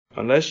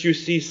Unless you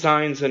see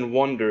signs and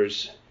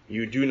wonders,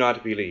 you do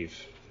not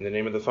believe. In the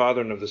name of the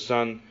Father, and of the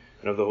Son,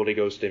 and of the Holy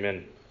Ghost,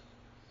 amen.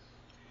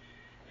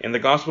 In the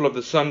Gospel of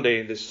the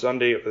Sunday, the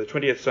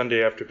 20th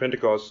Sunday after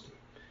Pentecost,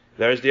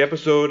 there is the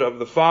episode of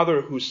the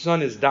father whose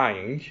son is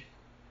dying,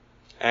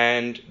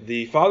 and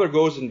the father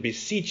goes and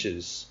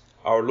beseeches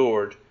our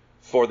Lord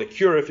for the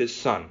cure of his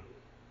son,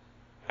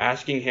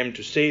 asking him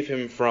to save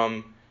him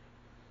from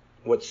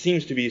what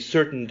seems to be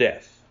certain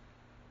death.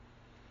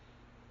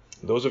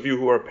 Those of you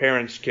who are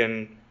parents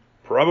can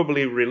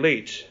probably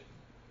relate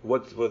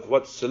with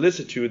what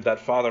solicitude that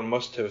father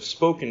must have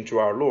spoken to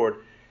our Lord,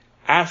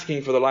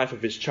 asking for the life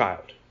of his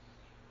child.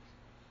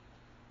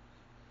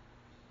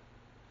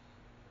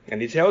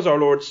 And he tells our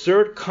Lord,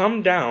 "Sir,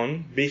 come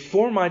down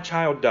before my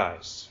child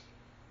dies."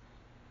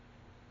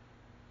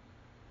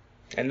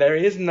 And there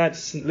is in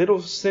that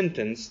little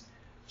sentence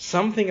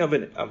something of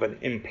an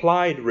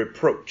implied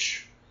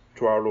reproach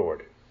to our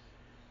Lord.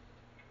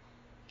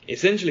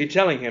 Essentially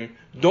telling him,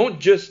 don't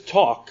just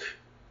talk,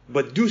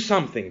 but do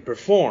something,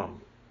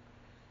 perform.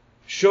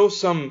 Show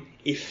some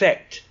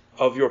effect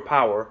of your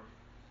power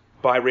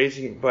by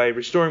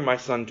restoring my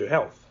son to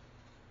health.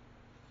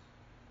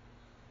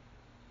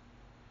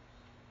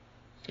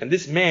 And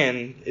this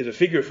man is a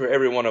figure for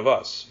every one of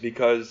us,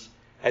 because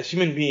as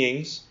human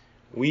beings,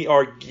 we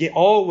are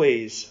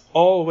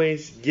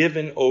always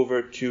given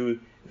over to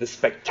the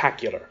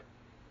spectacular,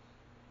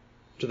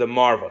 to the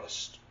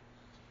marvelous.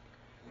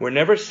 We're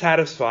never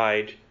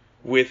satisfied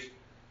with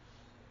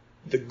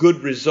the good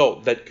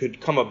result that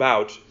could come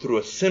about through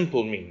a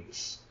simple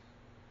means.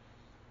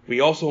 We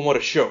also want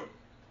to show.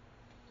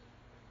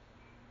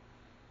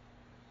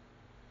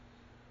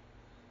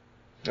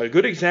 A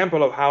good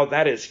example of how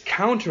that is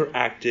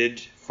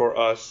counteracted for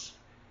us,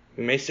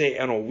 we may say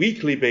on a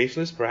weekly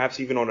basis, perhaps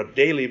even on a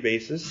daily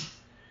basis,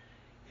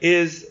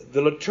 is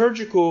the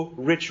liturgical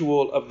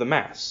ritual of the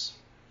Mass.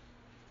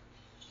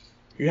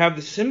 You have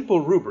the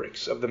simple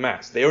rubrics of the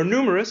Mass. They are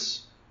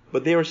numerous,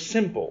 but they are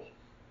simple.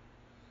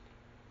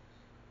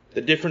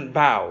 The different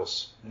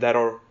bows that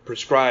are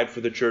prescribed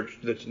for the church,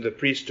 the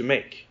priest to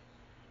make.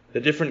 The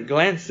different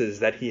glances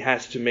that he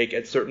has to make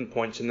at certain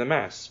points in the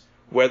Mass,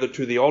 whether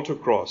to the altar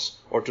cross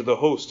or to the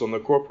host on the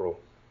corporal.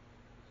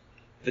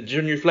 The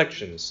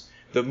genuflections,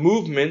 the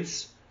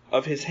movements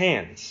of his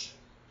hands.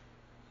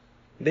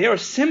 They are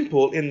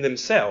simple in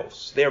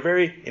themselves. They are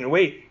very, in a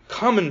way,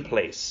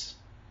 commonplace.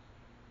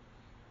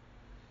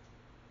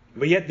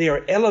 But yet they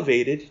are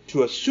elevated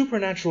to a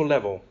supernatural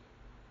level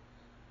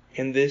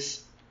in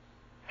this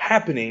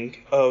happening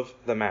of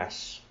the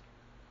Mass,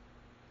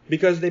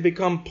 because they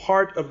become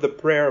part of the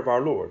prayer of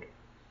our Lord.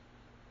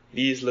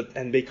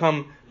 And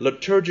become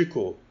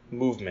liturgical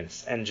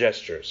movements and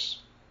gestures.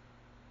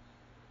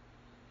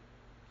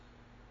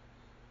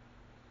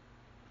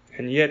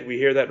 And yet we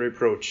hear that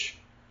reproach.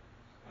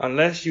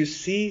 Unless you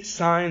see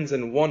signs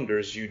and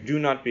wonders, you do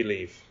not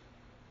believe.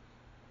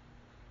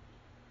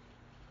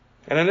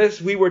 And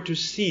unless we were to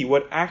see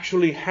what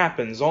actually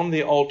happens on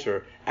the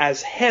altar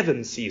as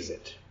heaven sees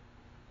it,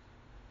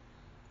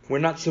 we're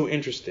not so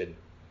interested.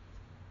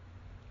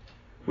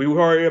 We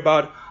worry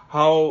about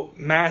how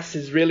Mass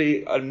is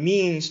really a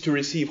means to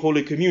receive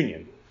Holy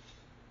Communion.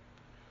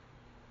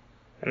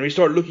 And we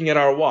start looking at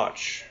our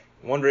watch,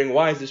 wondering,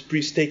 why is this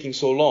priest taking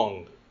so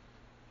long?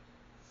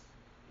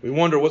 We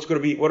wonder what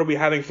are we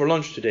having for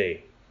lunch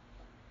today?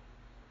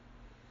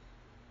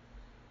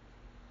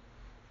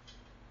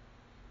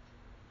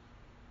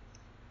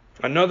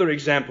 Another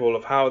example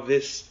of how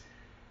this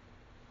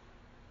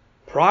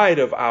pride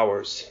of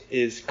ours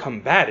is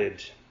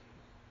combated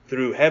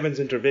through heaven's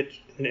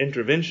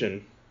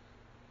intervention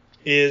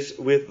is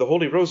with the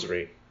Holy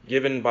Rosary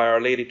given by Our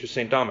Lady to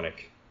St.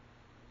 Dominic.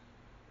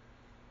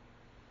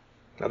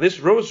 Now this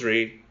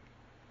rosary,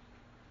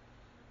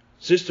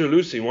 Sister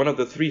Lucy, one of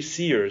the three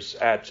seers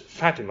at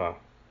Fatima,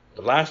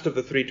 the last of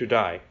the three to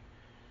die,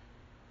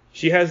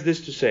 she has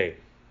this to say.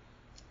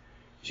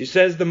 She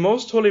says, "The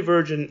Most Holy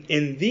Virgin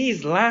in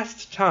these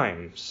last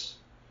times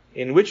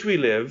in which we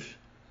live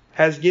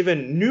has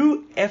given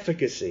new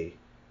efficacy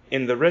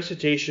in the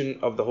recitation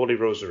of the Holy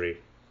Rosary.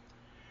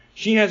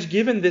 She has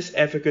given this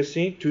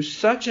efficacy to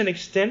such an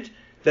extent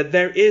that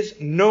there is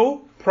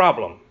no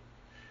problem,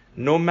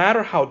 no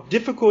matter how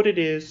difficult it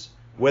is,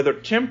 whether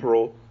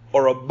temporal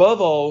or above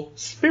all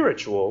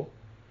spiritual,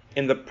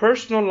 in the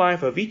personal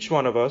life of each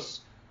one of us,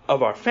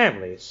 of our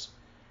families,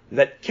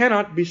 that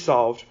cannot be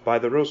solved by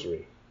the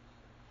Rosary.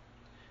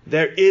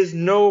 There is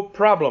no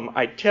problem,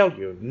 I tell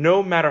you,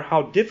 no matter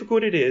how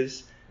difficult it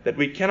is, that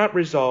we cannot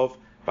resolve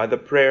by the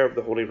prayer of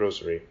the Holy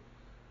Rosary."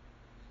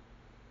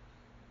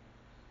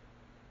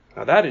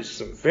 Now that is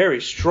some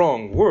very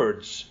strong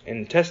words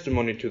in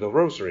testimony to the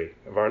Rosary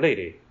of Our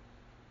Lady,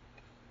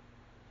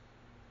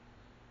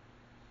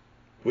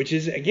 which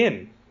is,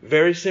 again,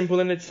 very simple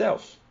in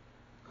itself,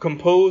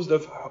 composed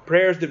of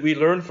prayers that we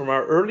learn from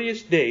our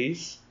earliest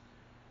days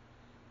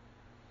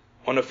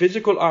on a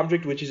physical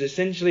object which is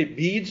essentially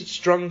beads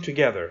strung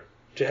together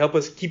to help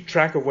us keep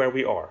track of where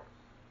we are.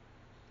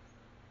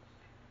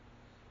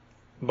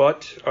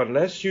 but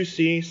unless you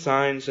see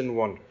signs and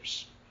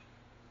wonders.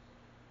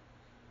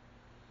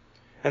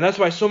 And that's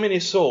why so many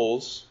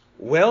souls,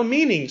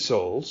 well-meaning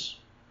souls,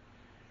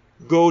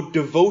 go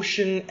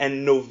devotion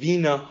and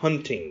novena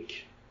hunting.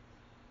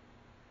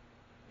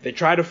 They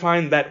try to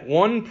find that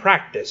one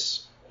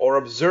practice or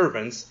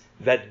observance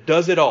that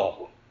does it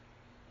all,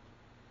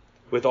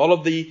 with all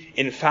of the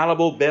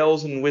infallible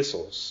bells and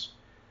whistles.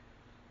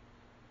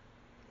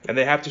 And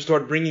they have to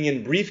start bringing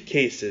in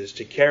briefcases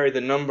to carry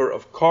the number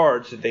of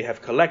cards that they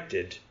have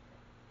collected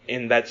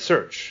in that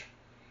search,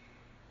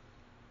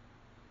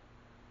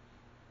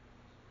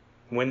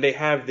 when they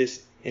have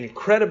this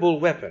incredible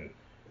weapon,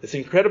 this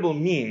incredible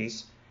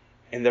means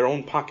in their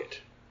own pocket.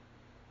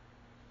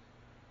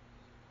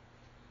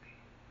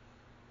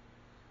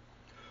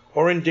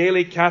 Or in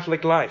daily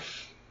Catholic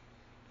life,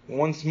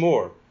 once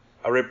more,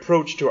 a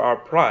reproach to our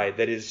pride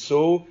that is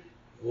so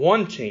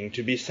wanting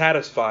to be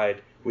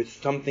satisfied with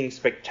something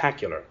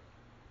spectacular.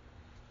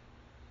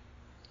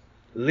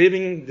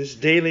 Living this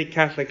daily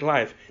Catholic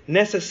life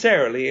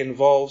necessarily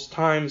involves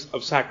times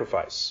of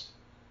sacrifice.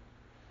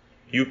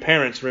 You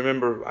parents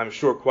remember, I'm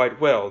sure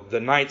quite well, the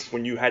nights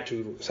when you had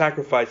to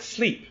sacrifice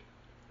sleep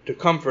to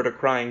comfort a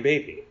crying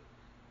baby.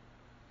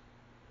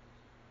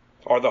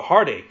 Or the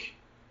heartache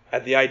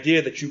at the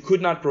idea that you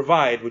could not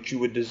provide what you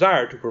would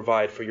desire to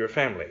provide for your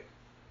family,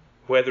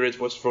 whether it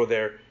was for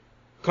their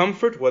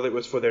comfort, whether it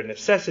was for their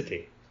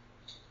necessity.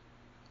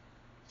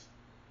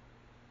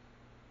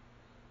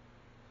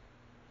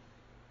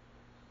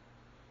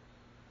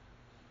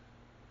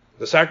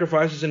 The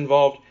sacrifices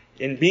involved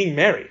in being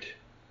married,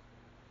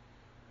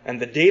 and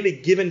the daily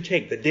give and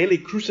take, the daily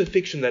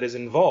crucifixion that is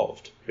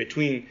involved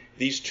between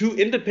these two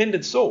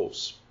independent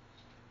souls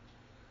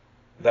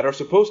that are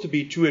supposed to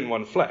be two in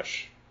one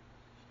flesh.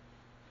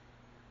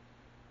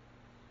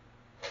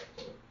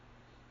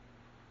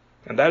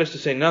 And that is to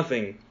say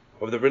nothing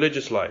of the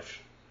religious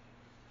life,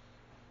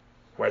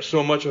 where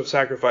so much of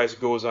sacrifice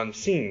goes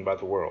unseen by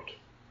the world.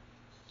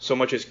 So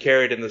much is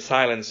carried in the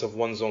silence of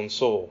one's own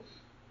soul.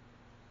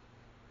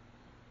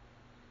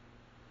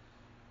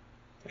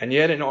 And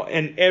yet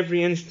in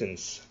every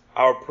instance,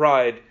 our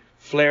pride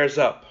flares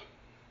up,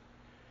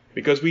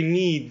 because we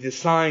need the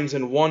signs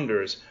and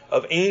wonders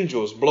of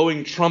angels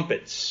blowing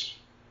trumpets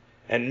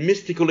and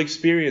mystical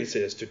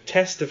experiences to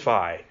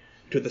testify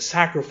to the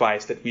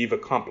sacrifice that we've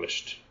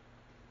accomplished.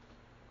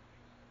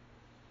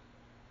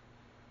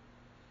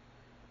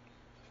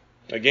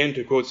 Again,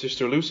 to quote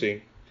Sister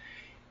Lucy,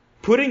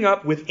 putting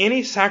up with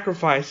any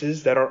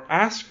sacrifices that are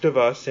asked of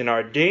us in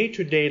our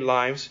day-to-day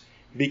lives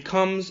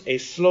becomes a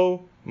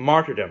slow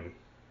martyrdom,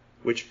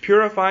 which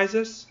purifies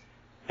us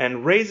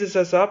and raises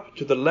us up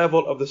to the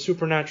level of the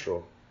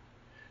supernatural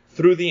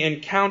through the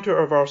encounter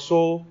of our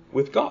soul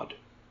with God,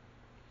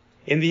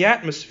 in the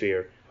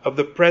atmosphere of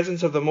the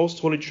presence of the Most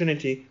Holy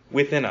Trinity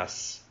within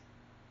us.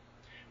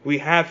 We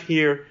have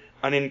here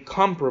an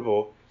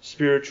incomparable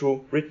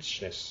spiritual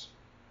richness.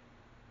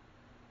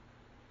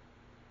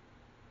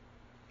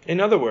 In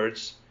other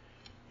words,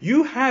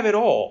 you have it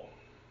all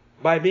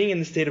by being in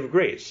the state of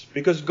grace,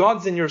 because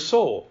God's in your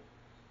soul.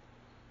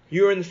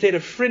 You're in the state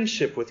of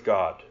friendship with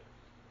God.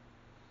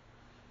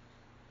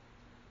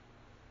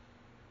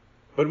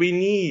 But we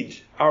need,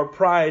 our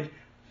pride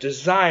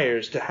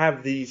desires to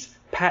have these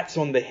pats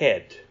on the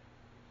head,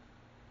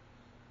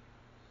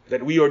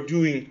 that we are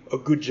doing a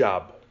good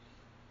job.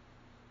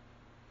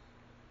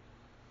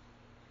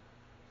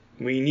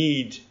 We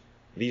need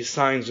these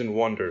signs and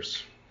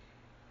wonders.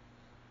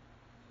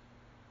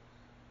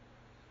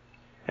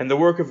 And the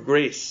work of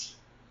grace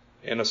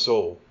in a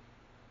soul.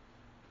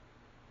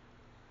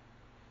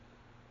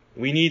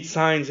 We need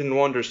signs and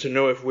wonders to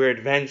know if we're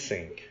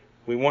advancing.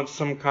 We want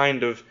some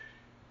kind of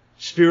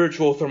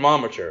spiritual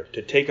thermometer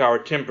to take our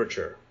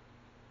temperature.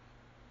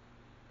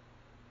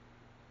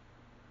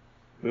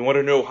 We want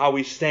to know how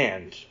we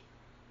stand.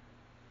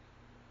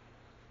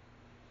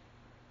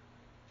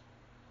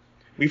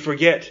 We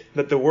forget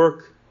that the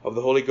work of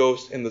the Holy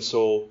Ghost in the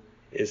soul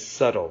is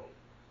subtle.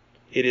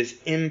 It is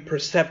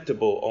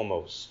imperceptible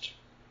almost.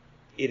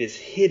 It is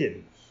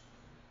hidden.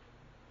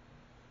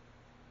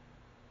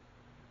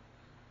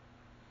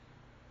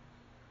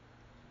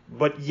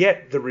 But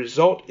yet the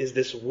result is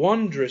this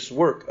wondrous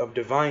work of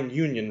divine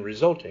union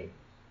resulting.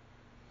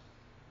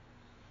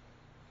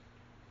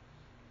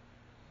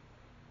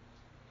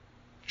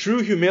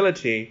 True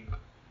humility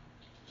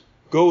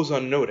goes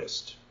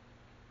unnoticed.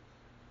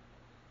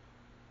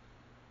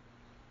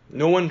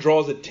 No one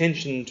draws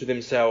attention to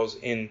themselves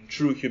in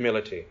true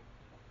humility.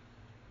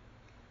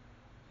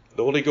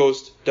 The Holy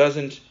Ghost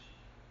doesn't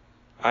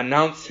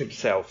announce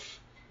himself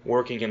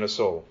working in a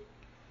soul.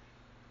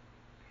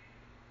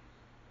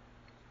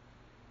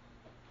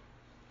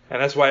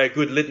 And that's why a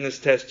good litmus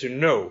test to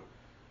know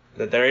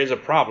that there is a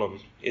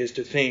problem is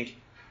to think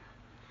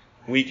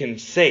we can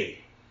say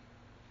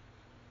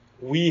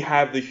we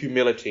have the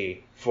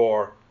humility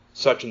for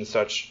such and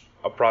such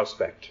a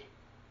prospect,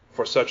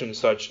 for such and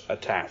such a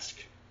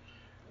task.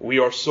 We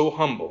are so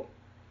humble.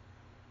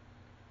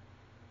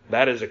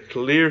 That is a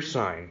clear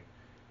sign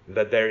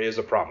that there is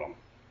a problem.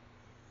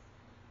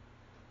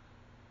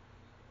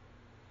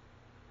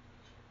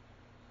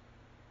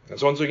 And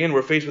so once again,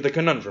 we're faced with a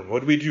conundrum. What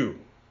do we do?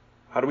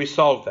 How do we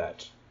solve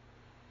that?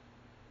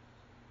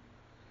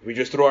 Do we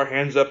just throw our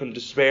hands up in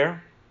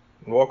despair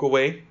and walk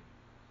away?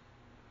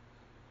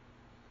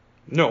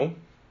 No.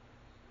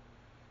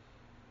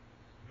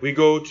 We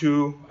go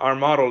to our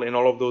model in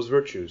all of those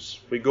virtues.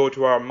 We go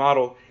to our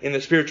model in the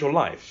spiritual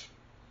life.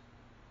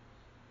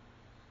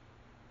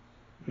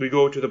 We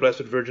go to the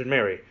Blessed Virgin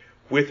Mary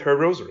with her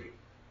rosary.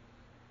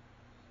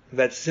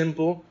 That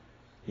simple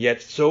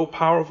yet so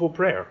powerful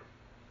prayer.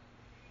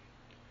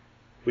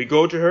 We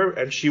go to her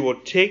and she will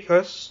take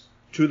us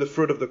to the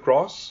foot of the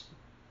cross.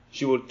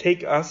 She will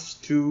take us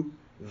to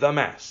the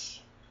Mass,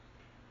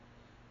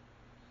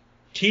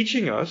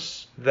 teaching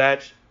us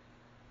that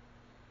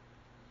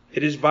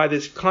it is by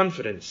this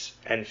confidence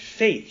and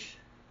faith,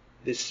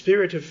 this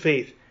spirit of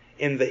faith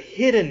in the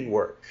hidden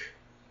work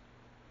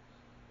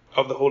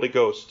of the Holy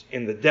Ghost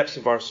in the depths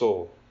of our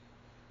soul,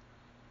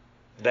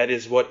 that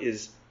is what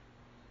is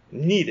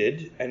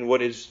needed and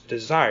what is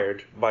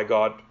desired by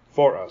God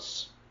for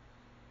us.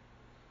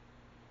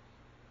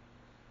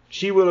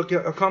 She will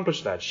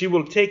accomplish that. She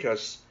will take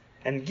us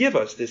and give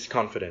us this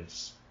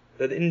confidence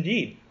that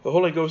indeed the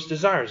Holy Ghost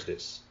desires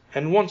this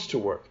and wants to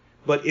work,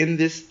 but in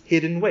this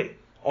hidden way,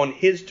 on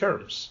His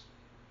terms.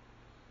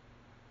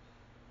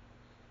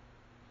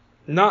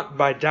 Not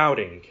by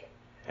doubting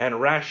and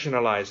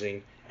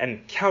rationalizing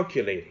and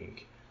calculating,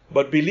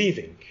 but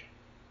believing.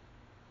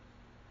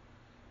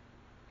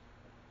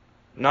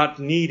 Not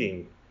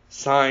needing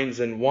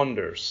signs and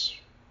wonders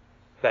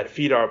that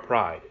feed our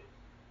pride,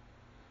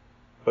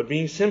 but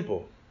being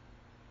simple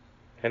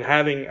and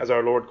having, as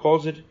our Lord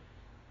calls it,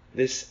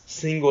 this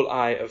single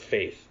eye of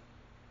faith.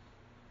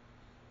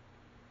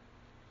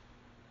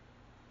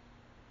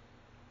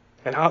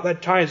 And how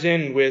that ties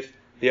in with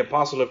the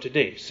apostle of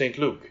today, St.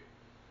 Luke,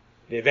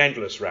 the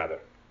evangelist rather.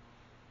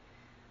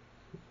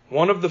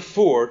 One of the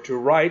four to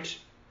write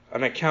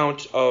an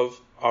account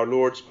of our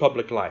Lord's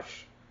public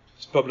life,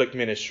 His public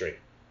ministry.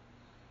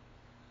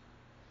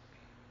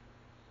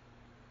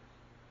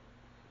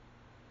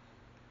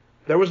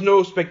 There was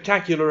no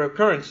spectacular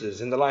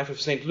occurrences in the life of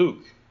St.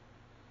 Luke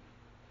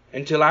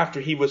until after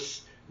he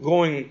was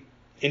going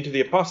into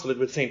the apostolate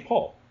with St.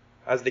 Paul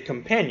as the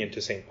companion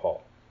to St.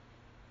 Paul.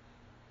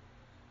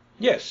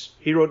 Yes,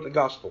 he wrote the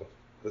gospel,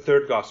 the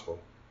third gospel.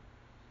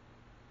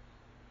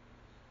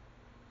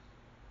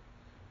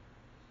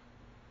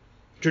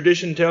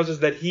 Tradition tells us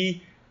that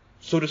he,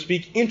 so to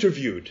speak,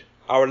 interviewed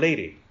Our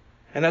Lady.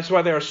 And that's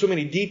why there are so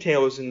many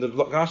details in the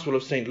Gospel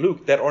of St.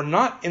 Luke that are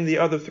not in the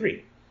other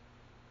three.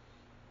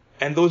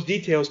 And those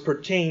details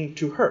pertain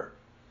to her.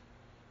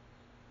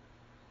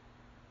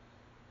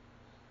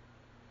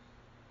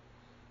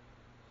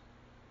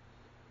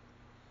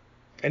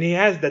 And he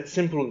has that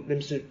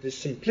this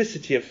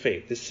simplicity of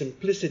faith, this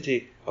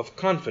simplicity of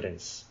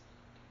confidence.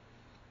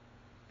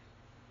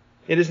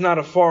 It is not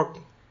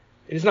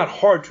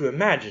hard to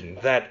imagine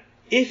that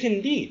if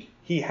indeed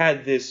he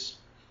had this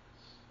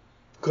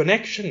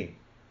connection,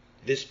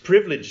 this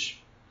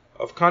privilege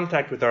of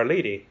contact with Our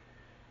Lady,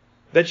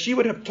 that she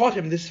would have taught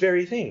him this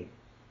very thing.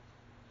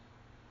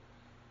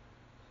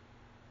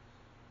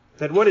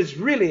 That what is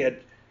really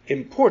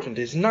important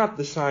is not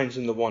the signs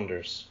and the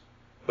wonders,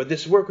 but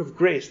this work of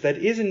grace that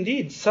is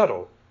indeed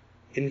subtle,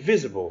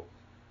 invisible.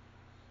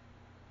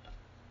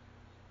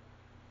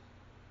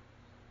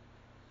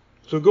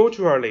 So go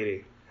to Our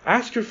Lady.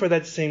 Ask her for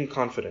that same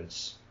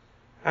confidence.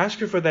 Ask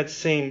her for that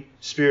same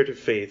spirit of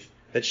faith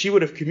that she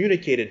would have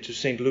communicated to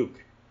St.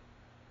 Luke,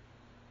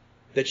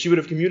 that she would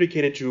have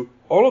communicated to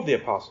all of the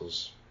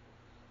apostles,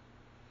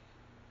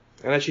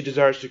 and that she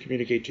desires to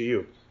communicate to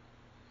you.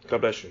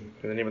 God bless you.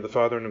 In the name of the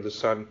Father, and of the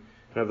Son,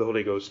 and of the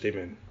Holy Ghost.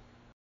 Amen.